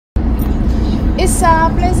It's a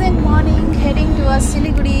pleasant morning heading towards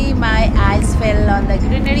Siliguri. My eyes fell on the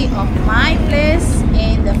greenery of my place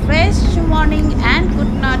in the fresh morning and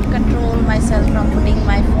could not control myself from putting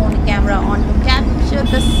my phone camera on to capture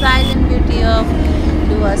the silent beauty of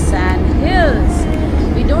Dooars and hills.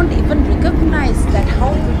 We don't even recognize that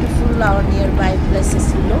how beautiful our nearby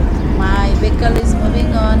places look. My vehicle is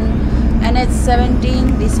moving on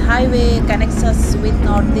NH17. This highway connects us with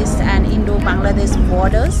Northeast and Indo Bangladesh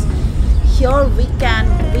borders. Here we can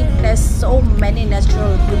witness so many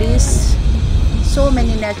natural goodies.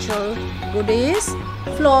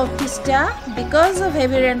 Flow of Teesta. Because of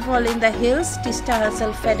heavy rainfall in the hills, Teesta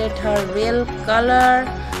herself faded her real color.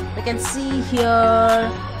 We can see here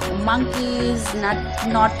monkeys,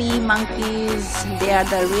 naughty monkeys. They are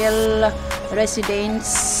the real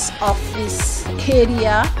residents of this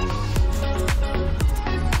area.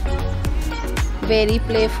 Very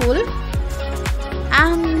playful.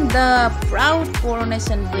 And the proud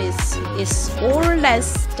Coronation Bridge is old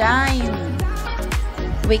as time.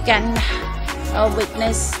 We can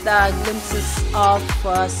witness the glimpses of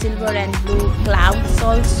silver and blue clouds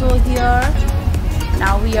also here.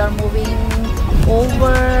 Now we are moving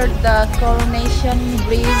over the Coronation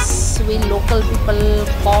Bridge. We local people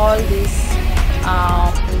call this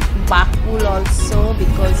Baghpool also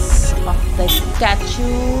because of the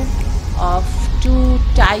statue of two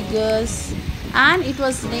tigers, and it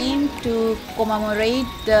was named to commemorate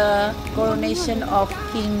the coronation of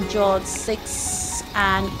King George VI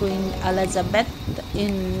and Queen Elizabeth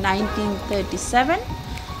in 1937.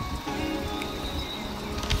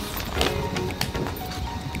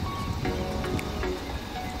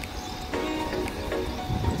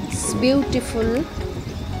 It's beautiful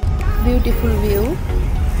view,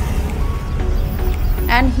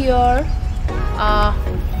 and here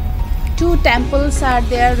two temples are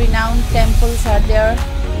there, renowned temples are there,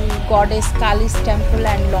 Goddess Kali's temple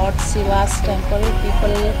and Lord Shiva's temple.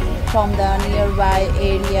 People from the nearby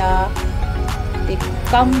area, they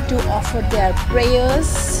come to offer their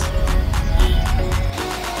prayers.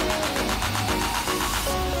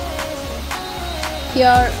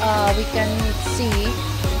 Here we can see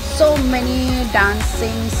so many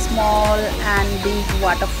dancing small and big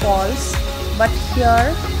waterfalls, but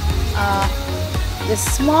here the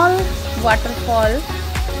small waterfall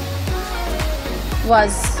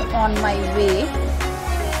was on my way.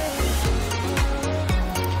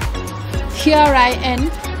 Here I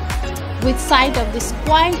end with sight of this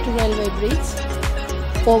quiet railway bridge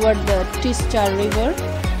over the Teesta River.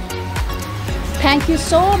 Thank you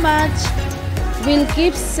so much. We'll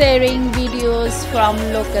keep sharing videos from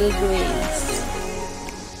local grains.